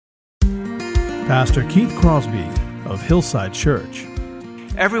Pastor Keith Crosby of Hillside Church.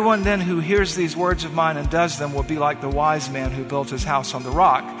 Everyone then who hears these words of mine and does them will be like the wise man who built his house on the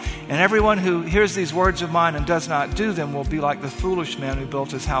rock. And everyone who hears these words of mine and does not do them will be like the foolish man who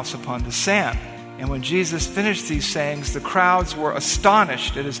built his house upon the sand. And when Jesus finished these sayings, the crowds were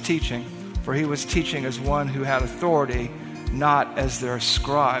astonished at his teaching, for he was teaching as one who had authority, not as their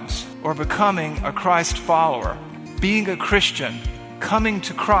scribes. Or becoming a Christ follower, being a Christian, coming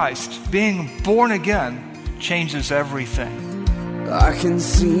to Christ, being born again, changes everything. I can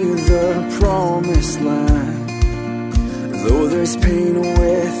see the promised land, though there's pain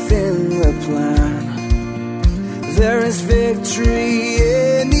within the plan. There is victory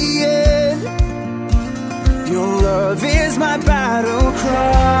in the end. Your love is my battle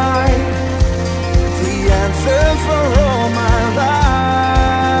cry, the anthem for all my life.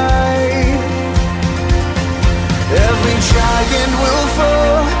 Every giant will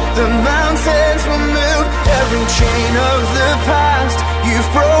fall, the mountains will move, every chain of the past you've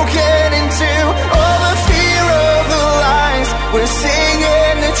broken into. All the fear of the lies, we're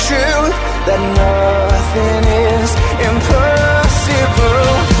singing the truth, that nothing is impossible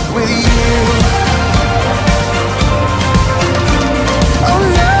with you. Oh,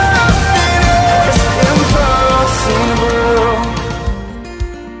 nothing is impossible.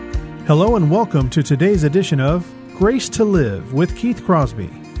 Hello and welcome to today's edition of Grace to Live with Keith Crosby,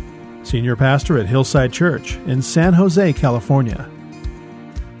 Senior Pastor at Hillside Church in San Jose, California.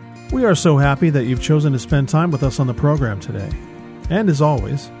 We are so happy that you've chosen to spend time with us on the program today. And as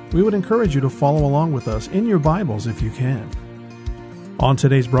always, we would encourage you to follow along with us in your Bibles if you can. On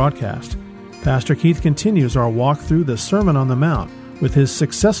today's broadcast, Pastor Keith continues our walk through the Sermon on the Mount with his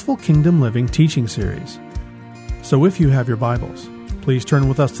Successful Kingdom Living teaching series. So if you have your Bibles, please turn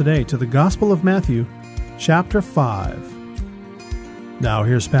with us today to the Gospel of Matthew, chapter 5. Now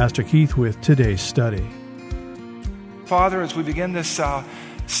here's Pastor Keith with today's study. Father, as we begin this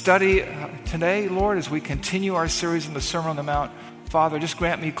study today, Lord, as we continue our series in the Sermon on the Mount, Father, just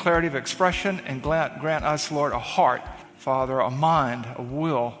grant me clarity of expression and grant us, Lord, a heart, Father, a mind, a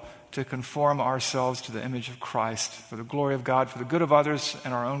will to conform ourselves to the image of Christ for the glory of God, for the good of others,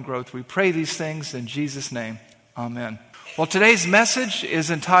 and our own growth. We pray these things in Jesus' name. Amen. Well, today's message is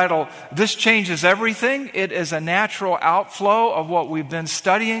entitled, This Changes Everything. It is a natural outflow of what we've been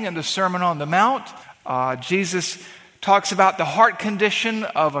studying in the Sermon on the Mount. Jesus talks about the heart condition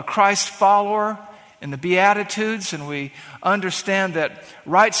of a Christ follower in the Beatitudes, and we understand that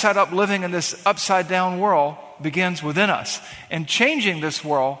right side up living in this upside down world begins within us. And changing this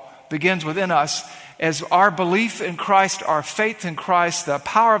world begins within us as our belief in Christ, our faith in Christ, the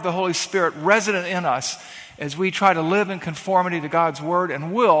power of the Holy Spirit resident in us, as we try to live in conformity to God's Word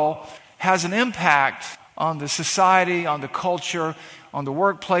and will, has an impact on the society, on the culture, on the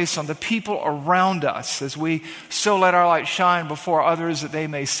workplace, on the people around us, as we so let our light shine before others that they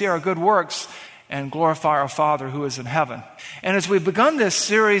may see our good works and glorify our Father who is in heaven. And as we've begun this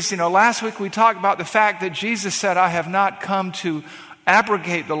series, last week we talked about the fact that Jesus said, I have not come to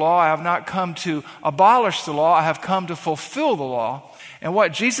abrogate the law, I have not come to abolish the law, I have come to fulfill the law. And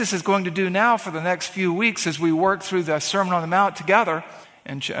what Jesus is going to do now for the next few weeks as we work through the Sermon on the Mount together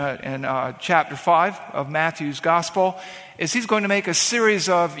in chapter 5 of Matthew's Gospel is he's going to make a series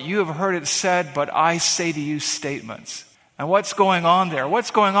of, you have heard it said, but I say to you statements. And what's going on there? What's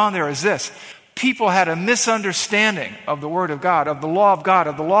going on there is this. People had a misunderstanding of the Word of God, of the law of God,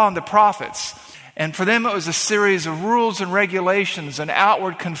 of the law and the prophets. And for them it was a series of rules and regulations and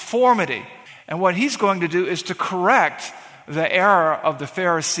outward conformity. And what he's going to do is to correct the error of the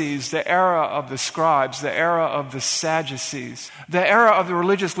Pharisees, the error of the scribes, the error of the Sadducees, the error of the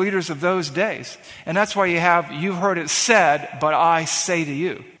religious leaders of those days. And that's why you've heard it said, but I say to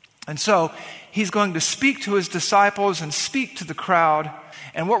you. And so he's going to speak to his disciples and speak to the crowd.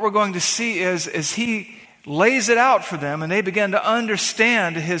 And what we're going to see is he lays it out for them and they begin to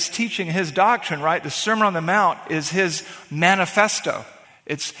understand his teaching, his doctrine, right? The Sermon on the Mount is his manifesto.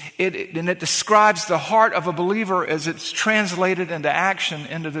 It describes the heart of a believer as it's translated into action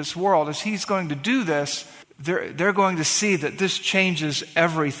into this world. As he's going to do this, they're going to see that this changes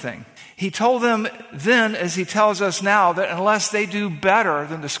everything. He told them then, as he tells us now, that unless they do better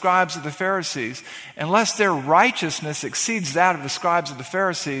than the scribes of the Pharisees, unless their righteousness exceeds that of the scribes of the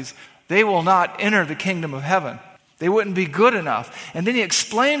Pharisees, they will not enter the kingdom of heaven. They wouldn't be good enough. And then he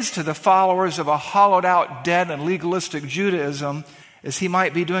explains to the followers of a hollowed out, dead, and legalistic Judaism, as he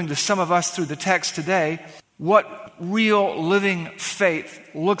might be doing to some of us through the text today, what real living faith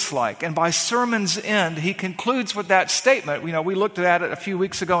looks like. And by sermon's end, he concludes with that statement. We looked at it a few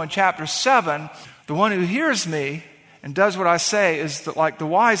weeks ago in chapter 7. The one who hears me and does what I say is like the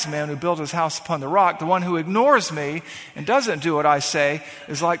wise man who built his house upon the rock. The one who ignores me and doesn't do what I say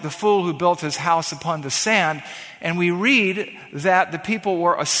is like the fool who built his house upon the sand. And we read that the people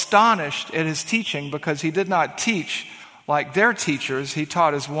were astonished at his teaching because he did not teach like their teachers. He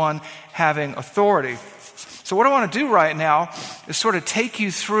taught as one having authority. So what I want to do right now is sort of take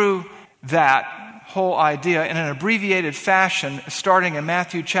you through that whole idea in an abbreviated fashion, starting in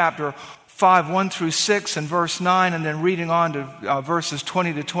Matthew chapter 5, 1 through 6 and verse 9, and then reading on to verses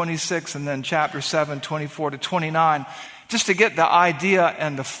 20 to 26, and then chapter 7, 24 to 29, just to get the idea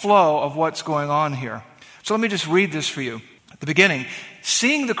and the flow of what's going on here. So let me just read this for you. At the beginning,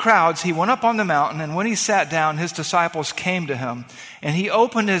 seeing the crowds, he went up on the mountain, and when he sat down, his disciples came to him, and he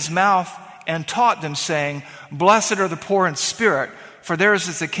opened his mouth and taught them, saying, "Blessed are the poor in spirit, for theirs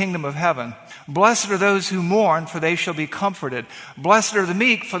is the kingdom of heaven. Blessed are those who mourn, for they shall be comforted. Blessed are the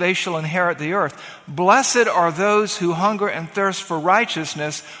meek, for they shall inherit the earth. Blessed are those who hunger and thirst for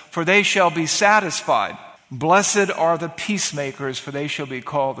righteousness, for they shall be satisfied. Blessed are the peacemakers, for they shall be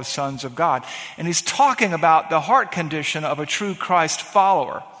called the sons of God." And he's talking about the heart condition of a true Christ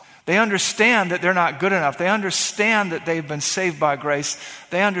follower. They understand that they're not good enough. They understand that they've been saved by grace.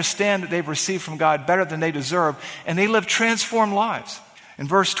 They understand that they've received from God better than they deserve, and they live transformed lives. In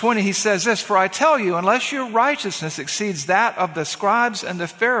verse 20, he says this, "For I tell you, unless your righteousness exceeds that of the scribes and the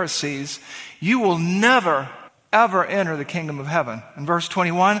Pharisees, you will never, ever enter the kingdom of heaven." In verse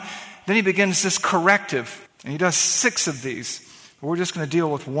 21, then he begins this corrective, and he does 6 of these. We're just going to deal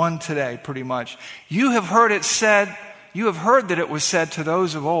with one today, pretty much. You have heard that it was said to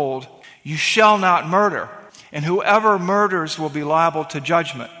those of old, "You shall not murder, and whoever murders will be liable to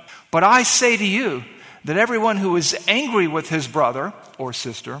judgment. But I say to you that everyone who is angry with his brother or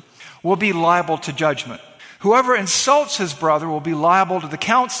sister will be liable to judgment. Whoever insults his brother will be liable to the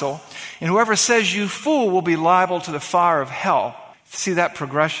council, and whoever says you fool will be liable to the fire of hell." See that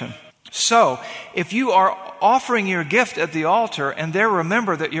progression? So, if you are offering your gift at the altar and there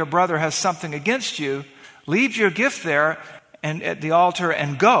remember that your brother has something against you, leave your gift there and at the altar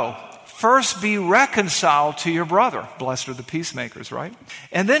and go. First be reconciled to your brother. Blessed are the peacemakers, right?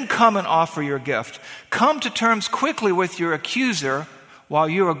 And then come and offer your gift. Come to terms quickly with your accuser while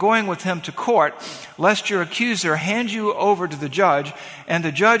you are going with him to court, lest your accuser hand you over to the judge and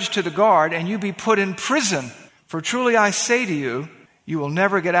the judge to the guard, and you be put in prison. For truly I say to you, you will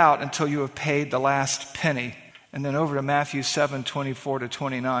never get out until you have paid the last penny. And then over to Matthew 7, 24 to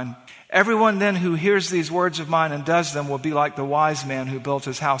 29. Everyone then who hears these words of mine and does them will be like the wise man who built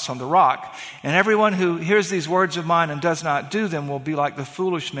his house on the rock. And everyone who hears these words of mine and does not do them will be like the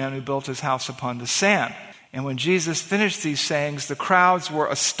foolish man who built his house upon the sand. And when Jesus finished these sayings, the crowds were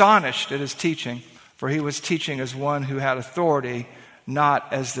astonished at his teaching, for he was teaching as one who had authority, not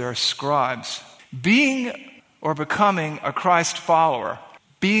as their scribes. Being or becoming a Christ follower,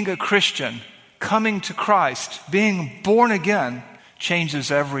 being a Christian, coming to Christ, being born again,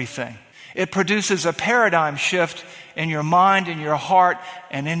 changes everything. It produces a paradigm shift in your mind, in your heart,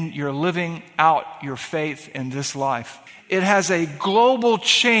 and in your living out your faith in this life. It has a global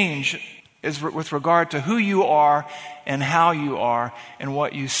change with regard to who you are and how you are and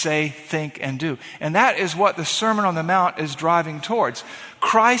what you say, think, and do. And that is what the Sermon on the Mount is driving towards.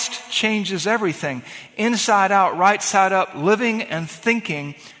 Christ changes everything. Inside out, right side up, living and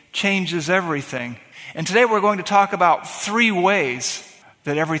thinking changes everything. And today we're going to talk about 3 ways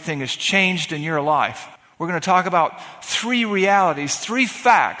that everything is changed in your life. We're going to talk about 3 realities, 3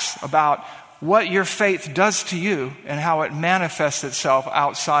 facts about what your faith does to you and how it manifests itself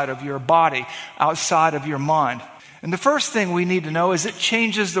outside of your body, outside of your mind. And the first thing we need to know is it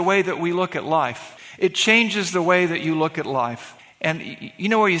changes the way that we look at life. It changes the way that you look at life. And you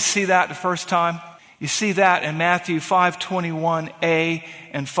know where you see that the first time? You see that in Matthew 5:21a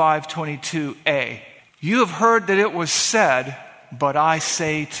and 5:22a. You have heard that it was said, but I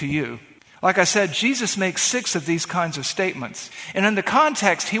say to you. Like I said, Jesus makes 6 of these kinds of statements. And in the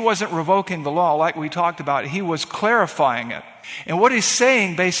context, he wasn't revoking the law like we talked about. He was clarifying it. And what he's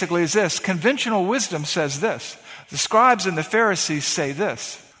saying basically is this. Conventional wisdom says this. The scribes and the Pharisees say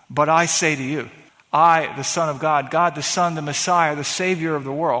this, but I say to you. I, the Son of God, God the Son, the Messiah, the Savior of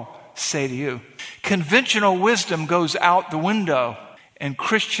the world, say to you. Conventional wisdom goes out the window and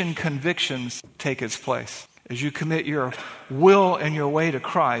Christian convictions take its place. As you commit your will and your way to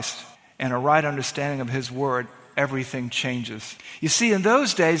Christ and a right understanding of his word, everything changes. You see, in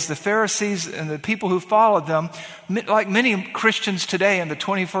those days, the Pharisees and the people who followed them, like many Christians today in the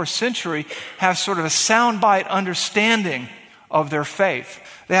 21st century, have sort of a soundbite understanding of their faith.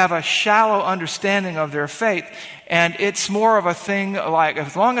 They have a shallow understanding of their faith. And it's more of a thing like,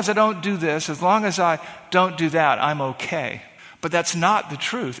 as long as I don't do this, as long as I don't do that, I'm okay. But that's not the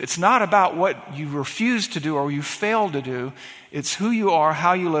truth. It's not about what you refuse to do or you fail to do. It's who you are,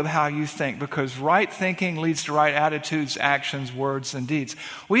 how you live, how you think, because right thinking leads to right attitudes, actions, words, and deeds.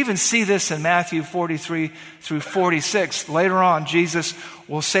 We even see this in Matthew 43 through 46. Later on, Jesus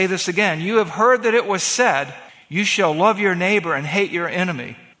will say this again. You have heard that it was said, you shall love your neighbor and hate your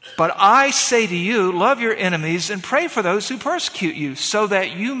enemy. But I say to you, love your enemies and pray for those who persecute you, so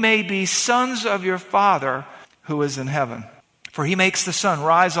that you may be sons of your Father who is in heaven. For he makes the sun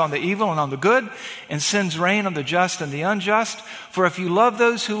rise on the evil and on the good, and sends rain on the just and the unjust. For if you love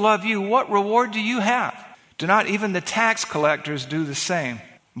those who love you, what reward do you have? Do not even the tax collectors do the same?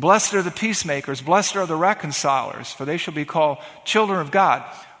 Blessed are the peacemakers, blessed are the reconcilers, for they shall be called children of God.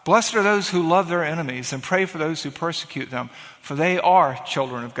 Blessed are those who love their enemies and pray for those who persecute them, for they are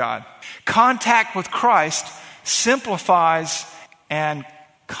children of God. Contact with Christ simplifies and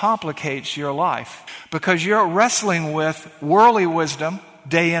complicates your life because you're wrestling with worldly wisdom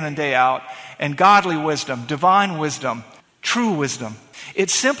day in and day out and godly wisdom, divine wisdom, true wisdom. It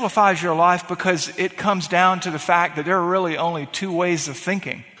simplifies your life because it comes down to the fact that there are really only two ways of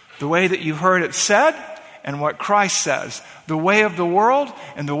thinking. The way that you've heard it said and what Christ says. The way of the world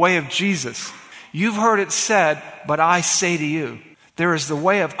and the way of Jesus. You've heard it said, but I say to you, there is the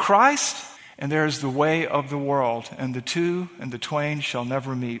way of Christ and there is the way of the world, and the two and the twain shall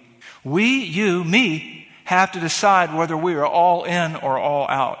never meet. We, you, me, have to decide whether we are all in or all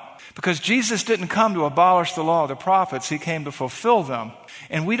out. Because Jesus didn't come to abolish the law of the prophets, he came to fulfill them.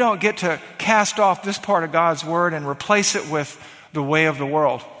 And we don't get to cast off this part of God's word and replace it with the way of the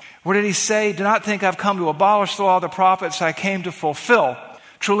world. What did he say? Do not think I've come to abolish the law of the prophets, I came to fulfill.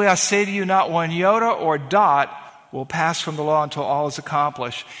 Truly I say to you, not one iota or dot will pass from the law until all is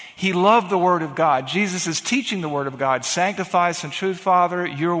accomplished. He loved the Word of God. Jesus is teaching the Word of God. Sanctify us in truth, Father.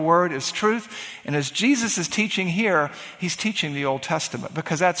 Your Word is truth. And as Jesus is teaching here, he's teaching the Old Testament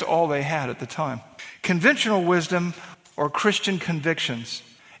because that's all they had at the time. Conventional wisdom or Christian convictions,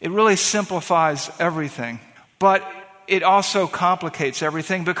 it really simplifies everything. But it also complicates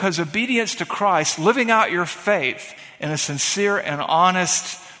everything because obedience to Christ, living out your faith in a sincere and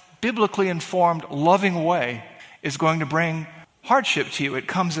honest, biblically informed, loving way, is going to bring hardship to you. It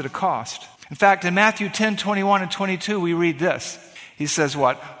comes at a cost. In fact, in Matthew 10:21 and 22, we read this. He says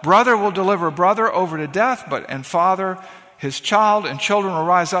what? Brother will deliver brother over to death, and father his child, and children will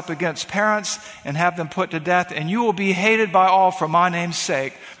rise up against parents and have them put to death, and you will be hated by all for my name's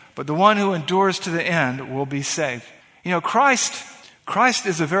sake, but the one who endures to the end will be saved. You know, Christ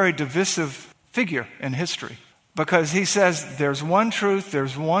is a very divisive figure in history because he says there's one truth,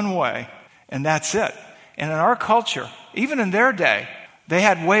 there's one way, and that's it. And in our culture, even in their day, they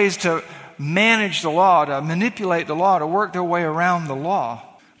had ways to manage the law, to manipulate the law, to work their way around the law.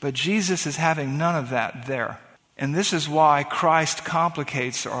 But Jesus is having none of that there. And this is why Christ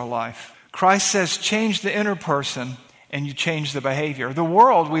complicates our life. Christ says, change the inner person and you change the behavior. The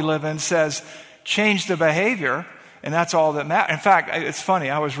world we live in says, change the behavior, and that's all that matters. In fact, it's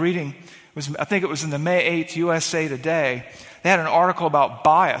funny, I was reading, I think it was in the May 8th USA Today, they had an article about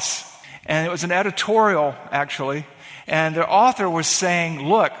bias. And it was an editorial, actually, and the author was saying,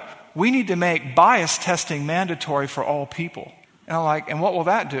 look, we need to make bias testing mandatory for all people. And I'm like, and what will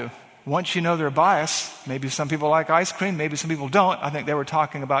that do? Once you know their bias, maybe some people like ice cream, maybe some people don't. I think they were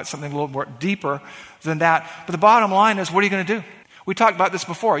talking about something a little more deeper than that. But the bottom line is, what are you going to do? We talked about this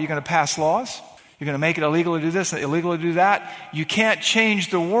before. Are you going to pass laws? You're going to make it illegal to do this and illegal to do that? You can't change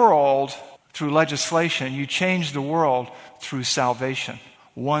the world through legislation. You change the world through salvation.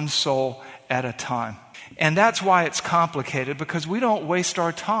 One soul at a time. And that's why it's complicated, because we don't waste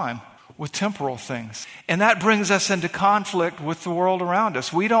our time with temporal things. And that brings us into conflict with the world around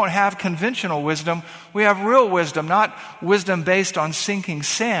us. We don't have conventional wisdom. We have real wisdom, not wisdom based on sinking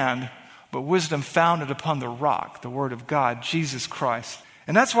sand, but wisdom founded upon the rock, the Word of God, Jesus Christ.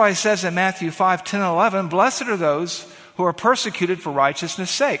 And that's why he says in Matthew 5:10-11, blessed are those who are persecuted for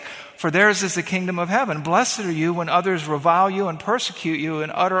righteousness' sake, for theirs is the kingdom of heaven. Blessed are you when others revile you and persecute you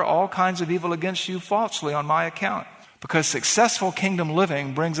and utter all kinds of evil against you falsely on my account. Because successful kingdom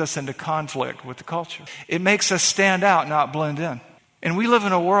living brings us into conflict with the culture. It makes us stand out, not blend in. And we live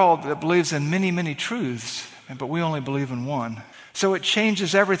in a world that believes in many, many truths, but we only believe in one. So it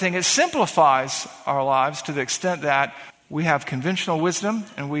changes everything. It simplifies our lives to the extent that we have conventional wisdom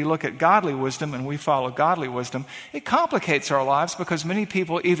and we look at godly wisdom and we follow godly wisdom. It complicates our lives because many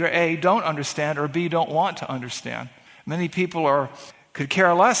people either A, don't understand, or B, don't want to understand. Many people could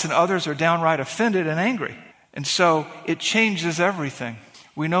care less, and others are downright offended and angry. And so it changes everything.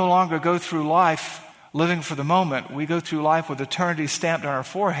 We no longer go through life living for the moment. We go through life with eternity stamped on our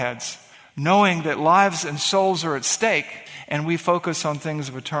foreheads, knowing that lives and souls are at stake, and we focus on things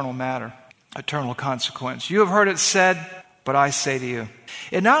of eternal matter, eternal consequence. You have heard it said, but I say to you.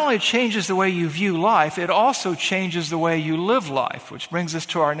 It not only changes the way you view life, it also changes the way you live life, which brings us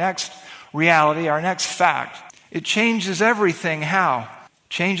to our next reality, our next fact. It changes everything. How?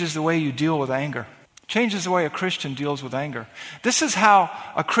 Changes the way you deal with anger. Changes the way a Christian deals with anger. This is how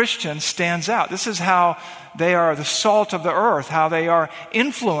a Christian stands out. This is how they are the salt of the earth, how they are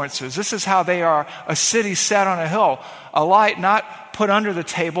influencers. This is how they are a city set on a hill, a light not put under the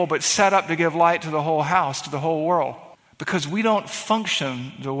table, but set up to give light to the whole house, to the whole world. Because we don't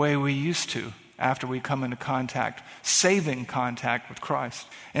function the way we used to after we come into contact, saving contact with Christ.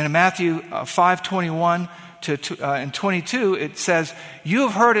 And in Matthew 5:21 and 22, it says, you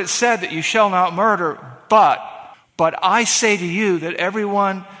have heard it said that you shall not murder, but I say to you that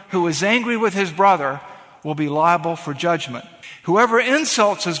everyone who is angry with his brother will be liable for judgment. Whoever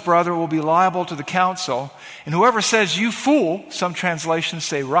insults his brother will be liable to the council, and whoever says, you fool, some translations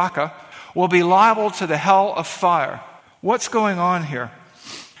say raka, will be liable to the hell of fire. What's going on here?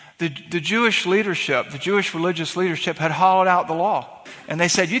 The Jewish leadership, the Jewish religious leadership had hollowed out the law. And they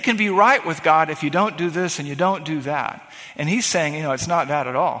said, you can be right with God if you don't do this and you don't do that. And he's saying, it's not that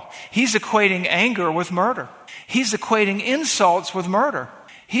at all. He's equating anger with murder. He's equating insults with murder.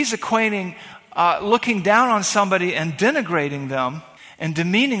 He's equating looking down on somebody and denigrating them and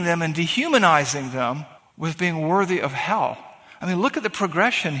demeaning them and dehumanizing them with being worthy of hell. I mean, look at the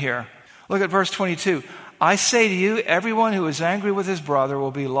progression here. Look at verse 22. I say to you, everyone who is angry with his brother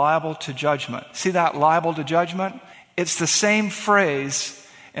will be liable to judgment. See that, liable to judgment? It's the same phrase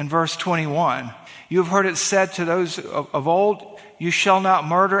in verse 21. You have heard it said to those of old, you shall not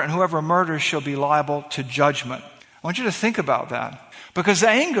murder, and whoever murders shall be liable to judgment. I want you to think about that. Because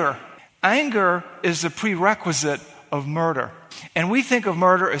anger is the prerequisite of murder. And we think of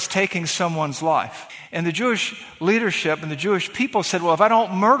murder as taking someone's life. And the Jewish leadership and the Jewish people said, well, if I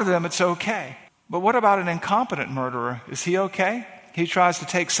don't murder them, it's okay. But what about an incompetent murderer? Is he okay? He tries to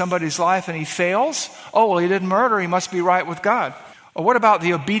take somebody's life and he fails? Oh, well, he didn't murder. He must be right with God. Or what about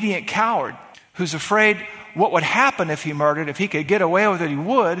the obedient coward who's afraid what would happen if he murdered? If he could get away with it, he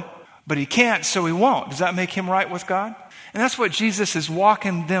would, but he can't, so he won't. Does that make him right with God? And that's what Jesus is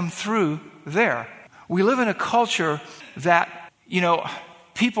walking them through there. We live in a culture that,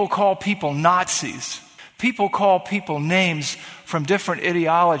 people call people Nazis. People call people names from different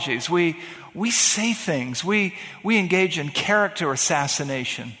ideologies. We say things. We engage in character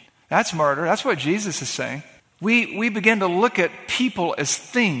assassination. That's murder. That's what Jesus is saying. We begin to look at people as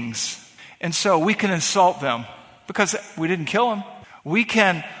things. And so we can insult them because we didn't kill them. We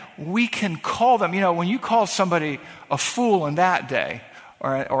can call them, when you call somebody a fool in that day,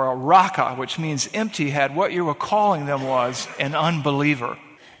 or a raka, which means empty head, what you were calling them was an unbeliever.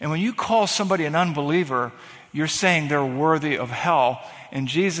 And when you call somebody an unbeliever, you're saying they're worthy of hell. And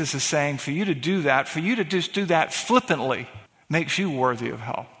Jesus is saying for you to do that, for you to just do that flippantly, makes you worthy of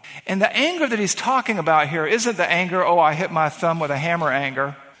hell. And the anger that he's talking about here isn't the anger, I hit my thumb with a hammer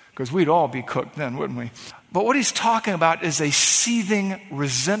anger, because we'd all be cooked then, wouldn't we? But what he's talking about is a seething,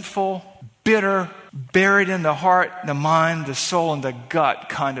 resentful, bitter, buried in the heart, the mind, the soul, and the gut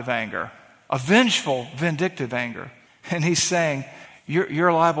kind of anger. A vengeful, vindictive anger. And he's saying,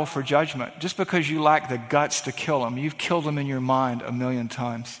 you're liable for judgment. Just because you lack the guts to kill him, you've killed him in your mind 1,000,000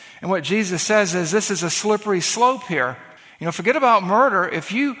 times. And what Jesus says is this is a slippery slope here. Forget about murder.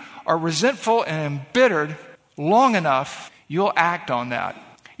 If you are resentful and embittered long enough, you'll act on that.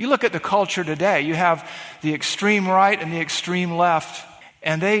 You look at the culture today. You have the extreme right and the extreme left,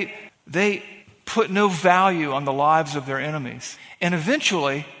 and they put no value on the lives of their enemies. And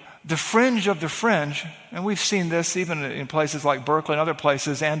eventually, the fringe of the fringe, and we've seen this even in places like Berkeley and other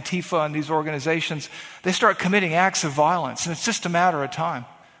places, Antifa and these organizations, they start committing acts of violence. And it's just a matter of time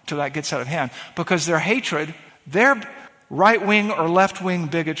till that gets out of hand. Because their hatred, their right-wing or left-wing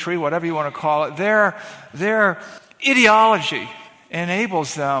bigotry, whatever you want to call it, their ideology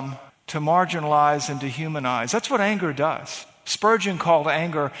enables them to marginalize and dehumanize. That's what anger does. Spurgeon called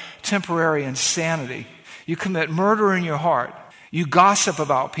anger temporary insanity. You commit murder in your heart. You gossip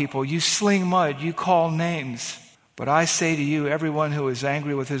about people. You sling mud. You call names. But I say to you, everyone who is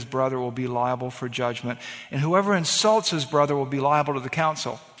angry with his brother will be liable for judgment. And whoever insults his brother will be liable to the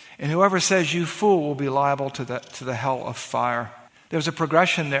council. And whoever says you fool will be liable to the hell of fire. There's a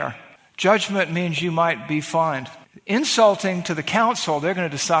progression there. Judgment means you might be fined. Insulting to the council, they're going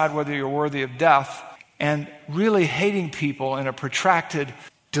to decide whether you're worthy of death. And really hating people in a protracted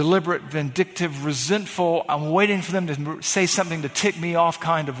deliberate, vindictive, resentful, I'm waiting for them to say something to tick me off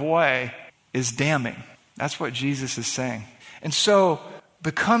kind of way is damning. That's what Jesus is saying. And so,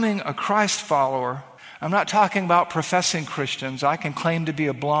 becoming a Christ follower, I'm not talking about professing Christians. I can claim to be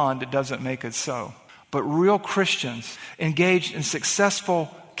a blonde. It doesn't make it so. But real Christians engaged in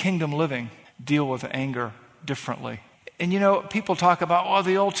successful kingdom living deal with anger differently. And people talk about,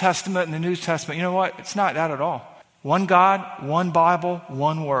 the Old Testament and the New Testament. You know what? It's not that at all. One God, one Bible,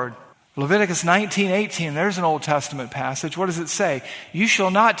 one word. Leviticus 19:18, there's an Old Testament passage. What does it say? You shall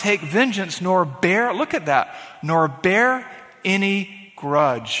not take vengeance nor bear, look at that, nor bear any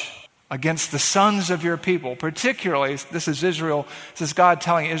grudge against the sons of your people. Particularly, this is Israel, this is God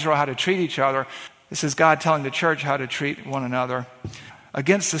telling Israel how to treat each other. This is God telling the church how to treat one another.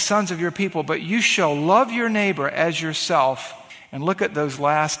 Against the sons of your people, but you shall love your neighbor as yourself. And look at those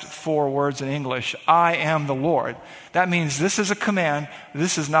last 4 words in English. I am the Lord. That means this is a command.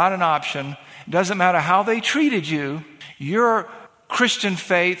 This is not an option. It doesn't matter how they treated you. Your Christian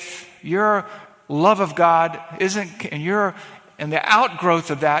faith, your love of God and the outgrowth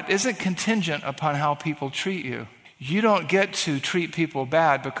of that isn't contingent upon how people treat you. You don't get to treat people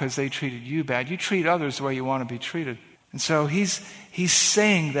bad because they treated you bad. You treat others the way you want to be treated. And so he's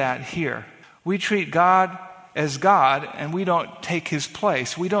saying that here. We treat God as God, and we don't take his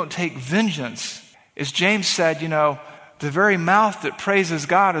place. We don't take vengeance. As James said, the very mouth that praises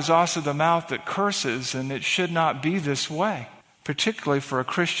God is also the mouth that curses, and it should not be this way, particularly for a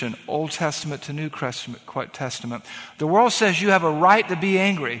Christian, Old Testament to New Testament. The world says you have a right to be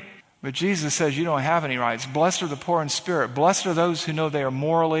angry, but Jesus says you don't have any rights. Blessed are the poor in spirit. Blessed are those who know they are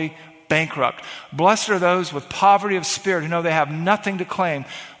morally bankrupt. Blessed are those with poverty of spirit who know they have nothing to claim.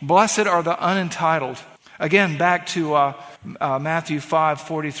 Blessed are the unentitled. Again, back to Matthew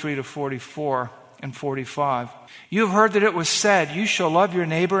 5:43 to 44 and 45. You have heard that it was said, you shall love your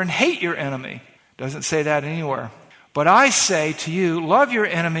neighbor and hate your enemy. Doesn't say that anywhere. But I say to you, love your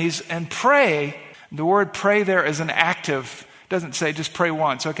enemies and pray. The word pray there is an active. Doesn't say just pray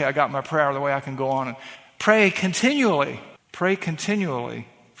once. Okay, I got my prayer out of the way, I can go on. And pray continually. Pray continually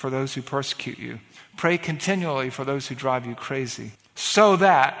for those who persecute you. Pray continually for those who drive you crazy. So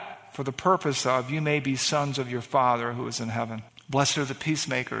that, for the purpose of, you may be sons of your Father who is in heaven. Blessed are the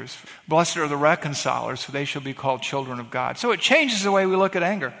peacemakers. Blessed are the reconcilers, for they shall be called children of God. So it changes the way we look at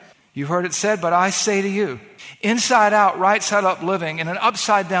anger. You've heard it said, but I say to you, inside out, right side up living in an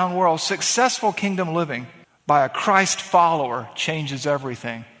upside down world, successful kingdom living by a Christ follower changes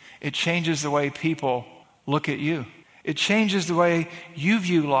everything. It changes the way people look at you. It changes the way you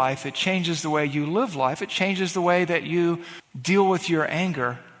view life. It changes the way you live life. It changes the way that you deal with your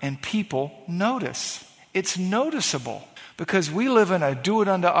anger, and people notice. It's noticeable because we live in a do it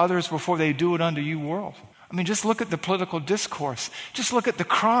unto others before they do it unto you world. I mean, just look at the political discourse. Just look at the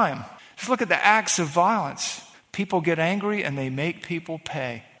crime. Just look at the acts of violence. People get angry and they make people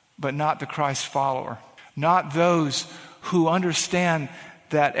pay, but not the Christ follower. Not those who understand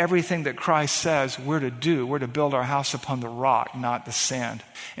that everything that Christ says we're to do, we're to build our house upon the rock, not the sand.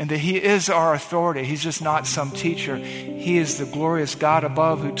 And that he is our authority. He's just not some teacher. He is the glorious God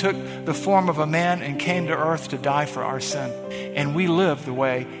above who took the form of a man and came to earth to die for our sin. And we live the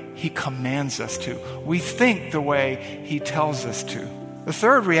way he commands us to. We think the way he tells us to. The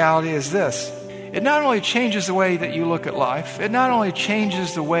third reality is this. It not only changes the way that you look at life, it not only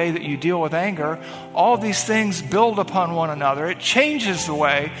changes the way that you deal with anger, all these things build upon one another. It changes the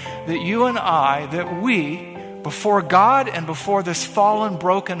way that you and I, that we, before God and before this fallen,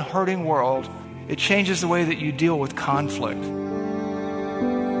 broken, hurting world, it changes the way that you deal with conflict.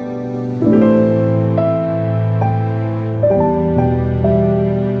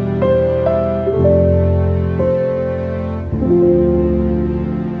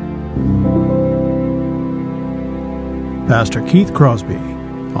 Pastor Keith Crosby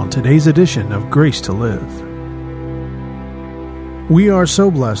on today's edition of Grace to Live. We are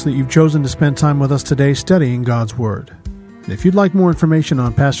so blessed that you've chosen to spend time with us today studying God's Word. And if you'd like more information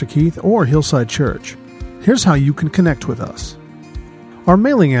on Pastor Keith or Hillside Church, here's how you can connect with us. Our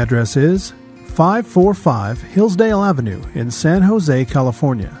mailing address is 545 Hillsdale Avenue in San Jose,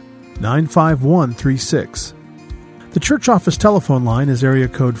 California, 95136. The church office telephone line is area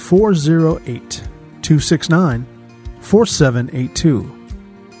code 408-269-4782.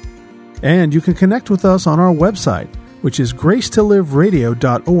 And you can connect with us on our website, which is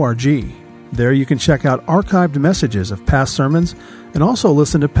gracetoliveradio.org. There you can check out archived messages of past sermons and also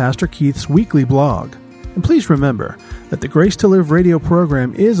listen to Pastor Keith's weekly blog. And please remember that the Grace to Live radio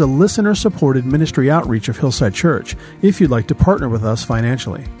program is a listener-supported ministry outreach of Hillside Church if you'd like to partner with us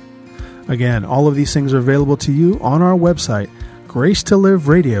financially. Again, all of these things are available to you on our website,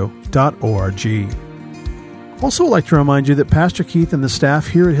 gracetoliveradio.org. Also, I'd like to remind you that Pastor Keith and the staff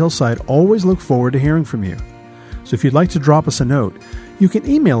here at Hillside always look forward to hearing from you. So if you'd like to drop us a note, you can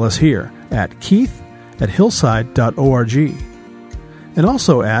email us here at keith@hillside.org and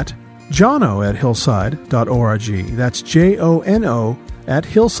also at jono@hillside.org. That's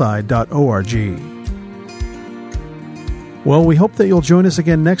JONO@hillside.org. Well, we hope that you'll join us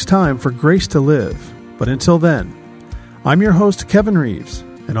again next time for Grace to Live. But until then, I'm your host, Kevin Reeves,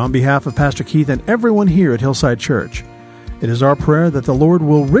 and on behalf of Pastor Keith and everyone here at Hillside Church, it is our prayer that the Lord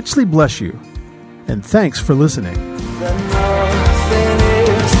will richly bless you. And thanks for listening.